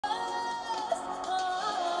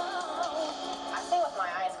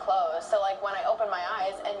like when I opened my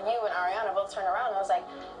eyes and you and Ariana both turned around, I was like,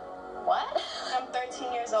 what? I'm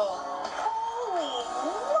 13 years old. Holy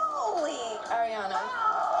moly! Ariana.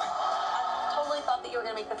 I totally thought that you were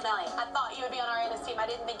going to make the finale. I thought you would be on Ariana's team. I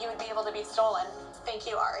didn't think you would be able to be stolen. Thank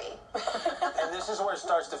you, Ari. And this is where it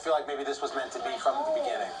starts to feel like maybe this was meant to be from the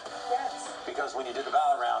beginning. Yes. Because when you did the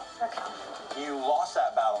battle round, you lost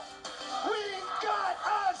that battle. We got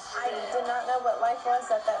us! I did not know what life was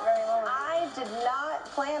at that very moment. I did not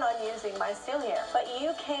plan on using my seal here, but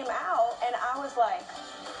you came out and I was like,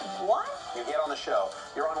 what? You get on the show,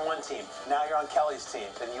 you're on one team, now you're on Kelly's team,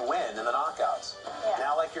 then you win in the knockouts. Yeah.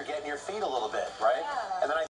 Now like you're getting your feet a little bit, right? Yeah. And then I